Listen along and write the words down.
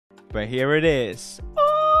but here it is.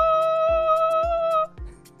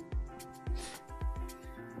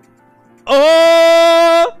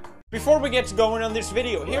 Oh! Before we get going on this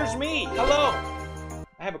video, here's me. Hello.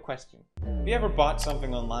 I have a question. Have you ever bought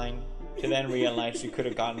something online to then realize you could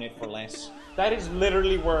have gotten it for less? That is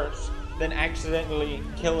literally worse than accidentally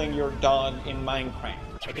killing your dog in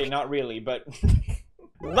Minecraft. Okay, not really, but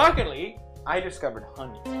luckily, I discovered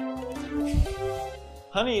Honey.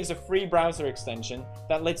 Honey is a free browser extension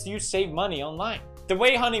that lets you save money online. The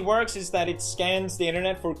way Honey works is that it scans the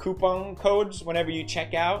internet for coupon codes whenever you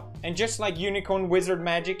check out, and just like Unicorn Wizard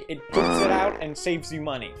Magic, it puts it out and saves you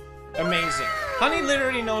money. Amazing. Honey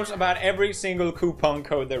literally knows about every single coupon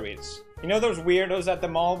code there is. You know those weirdos at the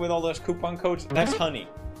mall with all those coupon codes? That's Honey.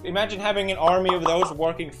 Imagine having an army of those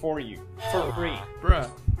working for you, for free. Bruh.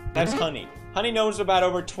 That's Honey. Honey knows about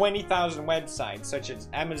over 20,000 websites, such as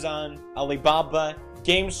Amazon, Alibaba,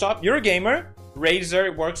 GameStop. You're a gamer. Razer,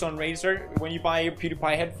 it works on Razer. When you buy your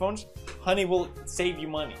PewDiePie headphones, Honey will save you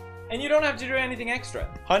money. And you don't have to do anything extra.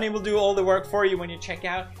 Honey will do all the work for you when you check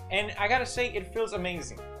out. And I gotta say, it feels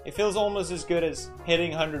amazing. It feels almost as good as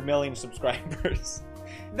hitting 100 million subscribers.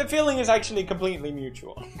 The feeling is actually completely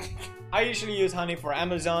mutual. I usually use Honey for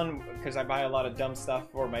Amazon because I buy a lot of dumb stuff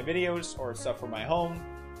for my videos or stuff for my home.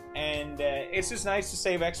 And it's just nice to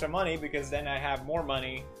save extra money because then I have more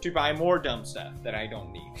money to buy more dumb stuff that I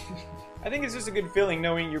don't need. I think it's just a good feeling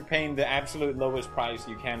knowing you're paying the absolute lowest price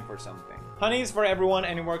you can for something. Honey is for everyone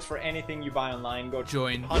and it works for anything you buy online. Go to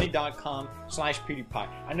Join honey.com/PewDiePie.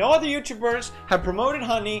 I know other YouTubers have promoted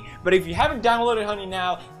Honey, but if you haven't downloaded Honey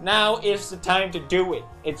now is the time to do it.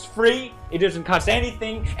 It's free, it doesn't cost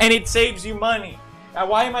anything, and it saves you money. Now,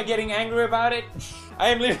 why am I getting angry about it? I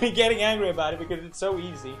am literally getting angry about it because it's so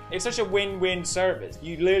easy. It's such a win-win service.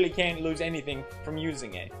 You literally can't lose anything from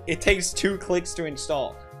using it. It takes 2 clicks to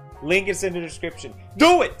install. Link is in the description.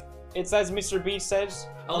 Do it! It's as Mr. Beast says,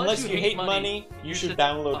 unless you hate money, you should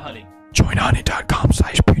download Honey. Join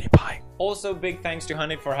honey.com/PewDiePie. Also, big thanks to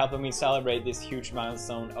Honey for helping me celebrate this huge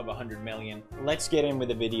milestone of 100 million. Let's get in with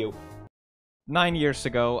the video. 9 years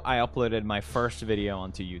ago, I uploaded my first video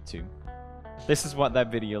onto YouTube. This is what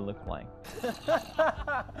that video looked like.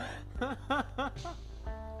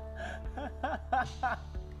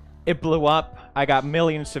 It blew up, I got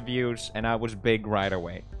millions of views, and I was big right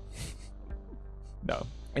away. No.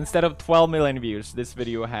 Instead of 12 million views, this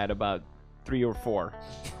video had about 3 or 4.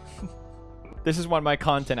 This is what my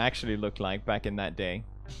content actually looked like back in that day.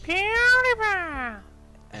 PewDiePie!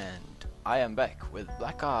 And I am back with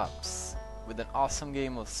Black Ops, with an awesome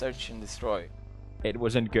game of Search and Destroy. It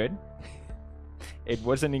wasn't good. It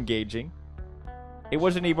wasn't engaging. It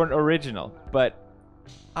wasn't even original, but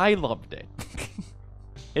I loved it.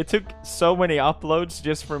 It took so many uploads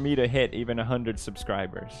just for me to hit even 100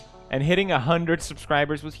 subscribers. And hitting 100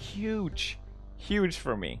 subscribers was huge. Huge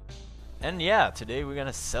for me. And yeah, today we're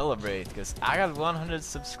gonna celebrate, because I got 100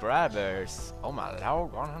 subscribers. Oh my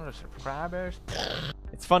lord, 100 subscribers.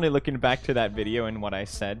 It's funny looking back to that video and what I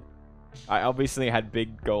said. I obviously had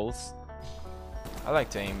big goals. I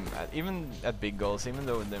like to aim at big goals, even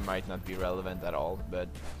though they might not be relevant at all. But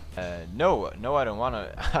no, I don't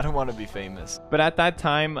wanna be famous. But at that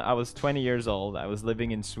time, I was 20 years old. I was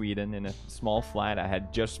living in Sweden in a small flat. I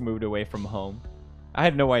had just moved away from home. I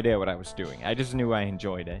had no idea what I was doing. I just knew I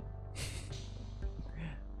enjoyed it.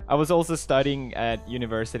 I was also studying at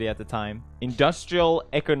university at the time. Industrial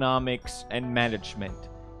economics and management.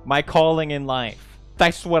 My calling in life.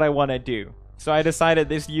 That's what I want to do. So I decided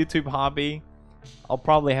this YouTube hobby, I'll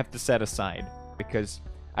probably have to set aside because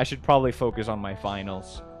I should probably focus on my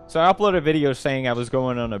finals. So I uploaded a video saying I was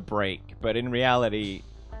going on a break, but in reality,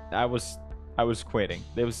 I was quitting.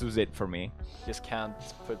 This was it for me. Just can't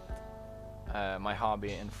put my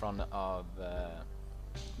hobby in front of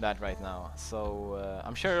that right now. So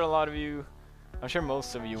I'm sure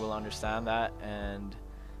most of you will understand that, and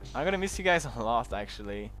I'm gonna miss you guys a lot,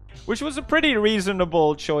 actually. Which was a pretty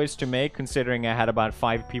reasonable choice to make, considering I had about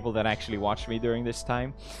 5 people that actually watched me during this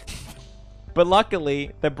time. But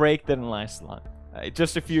luckily, the break didn't last long.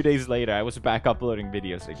 Just a few days later, I was back uploading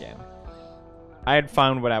videos again. I had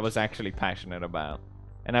found what I was actually passionate about,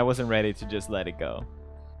 and I wasn't ready to just let it go.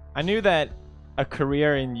 I knew that a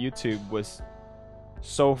career in YouTube was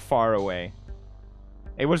so far away.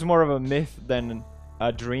 It was more of a myth than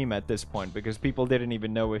a dream at this point, because people didn't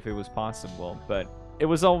even know if it was possible, but it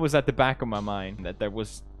was always at the back of my mind that there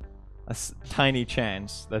was a tiny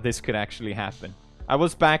chance that this could actually happen. I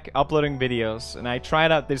was back uploading videos, and I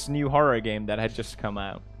tried out this new horror game that had just come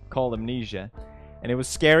out called Amnesia, and it was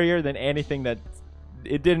scarier than anything that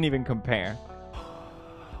it didn't even compare.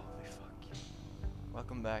 Holy fuck.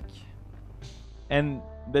 Welcome back. And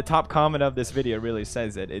the top comment of this video really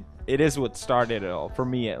says it. It is what started it all, for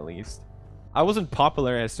me at least. I wasn't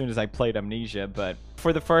popular as soon as I played Amnesia, but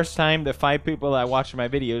for the first time, the 5 people that watched my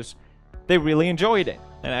videos, they really enjoyed it.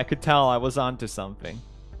 And I could tell I was onto something.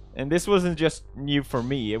 And this wasn't just new for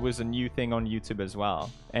me, it was a new thing on YouTube as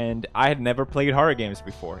well. And I had never played horror games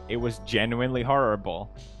before. It was genuinely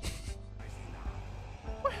horrible.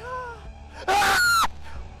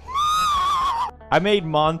 I made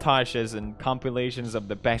montages and compilations of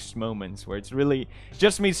the best moments where it's really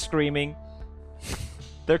just me screaming.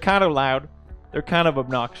 They're kind of loud, they're kind of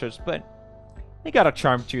obnoxious, but they got a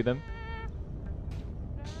charm to them.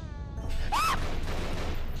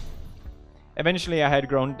 Eventually I had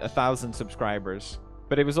grown 1,000 subscribers,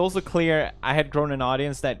 but it was also clear I had grown an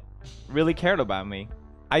audience that really cared about me.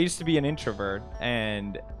 I used to be an introvert,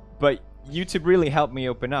 but YouTube really helped me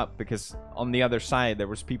open up, because on the other side there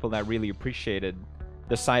was people that really appreciated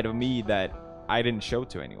the side of me that I didn't show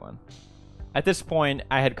to anyone. At this point,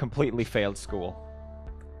 I had completely failed school.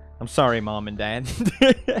 I'm sorry, Mom and Dad.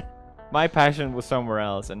 My passion was somewhere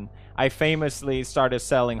else, and I famously started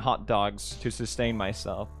selling hot dogs to sustain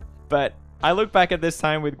myself. But I look back at this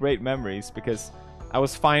time with great memories, because I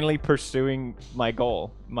was finally pursuing my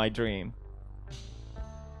goal, my dream.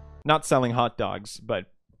 Not selling hot dogs, but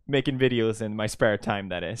making videos in my spare time,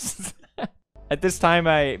 that is. At this time,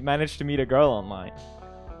 I managed to meet a girl online,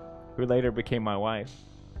 who later became my wife.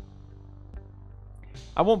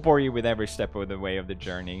 I won't bore you with every step of the way of the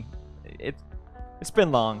journey. It's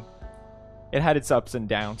been long. It had its ups and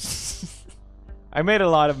downs. I made a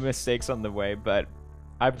lot of mistakes on the way, but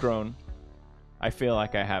I've grown. I feel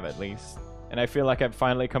like I have, at least. And I feel like I've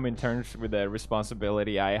finally come in terms with the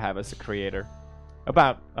responsibility I have as a creator.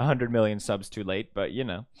 About 100 million subs too late, but you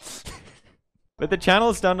know. But the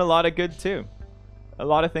channel's done a lot of good too. A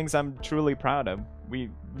lot of things I'm truly proud of. We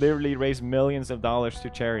literally raised millions of dollars to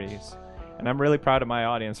charities. And I'm really proud of my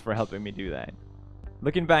audience for helping me do that.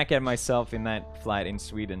 Looking back at myself in that flat in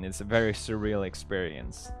Sweden is a very surreal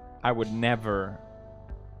experience. I would never,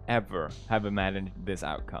 ever have imagined this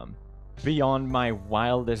outcome. Beyond my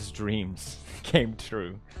wildest dreams came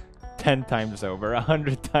true. 10 times over,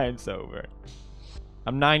 100 times over.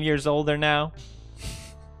 I'm 9 years older now.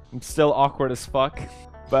 I'm still awkward as fuck,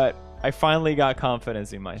 but I finally got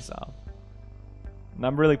confidence in myself. And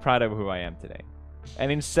I'm really proud of who I am today.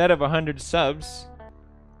 And instead of 100 subs,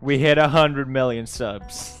 we hit 100 million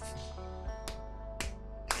subs.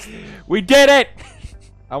 We did it!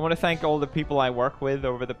 I want to thank all the people I work with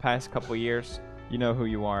over the past couple years. You know who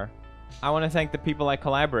you are. I want to thank the people I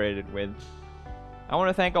collaborated with. I want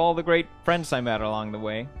to thank all the great friends I met along the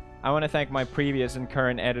way. I want to thank my previous and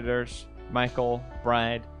current editors, Michael,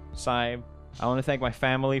 Brad, Saib. I want to thank my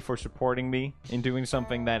family for supporting me in doing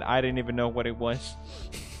something that I didn't even know what it was.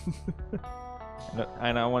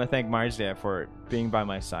 And I want to thank Marzia for being by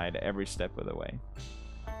my side every step of the way.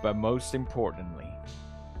 But most importantly,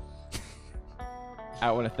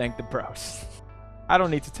 I want to thank the bros. I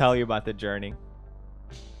don't need to tell you about the journey.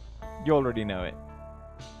 You already know it.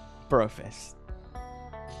 Brofist.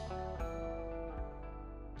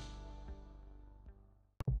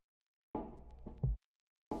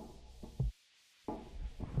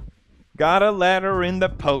 Got a letter in the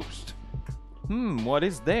post. What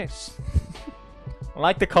is this? I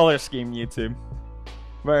like the color scheme, YouTube.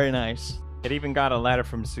 Very nice. It even got a letter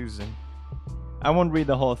from Susan. I won't read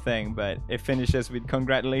the whole thing, but it finishes with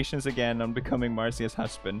congratulations again on becoming Marcia's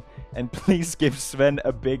husband. And please give Sven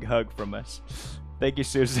a big hug from us. Thank you,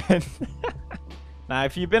 Susan. Now,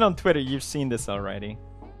 if you've been on Twitter, you've seen this already.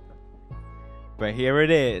 But here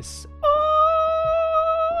it is.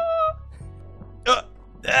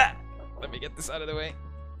 Let me get this out of the way.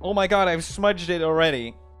 Oh my god, I've smudged it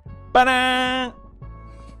already. Ba-da!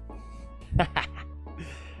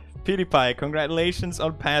 PewDiePie, congratulations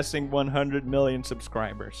on passing 100 million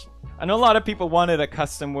subscribers. I know a lot of people wanted a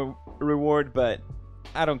custom reward, but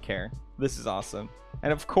I don't care. This is awesome.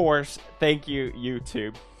 And of course, thank you,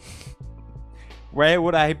 YouTube. Where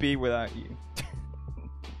would I be without you?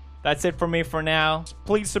 That's it for me for now.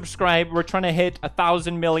 Please subscribe. We're trying to hit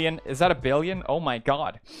 1,000 million. Is that a billion? Oh my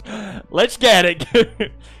god. Let's get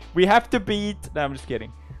it. We have to beat... No, I'm just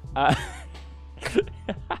kidding.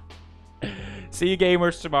 See you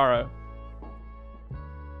gamers tomorrow.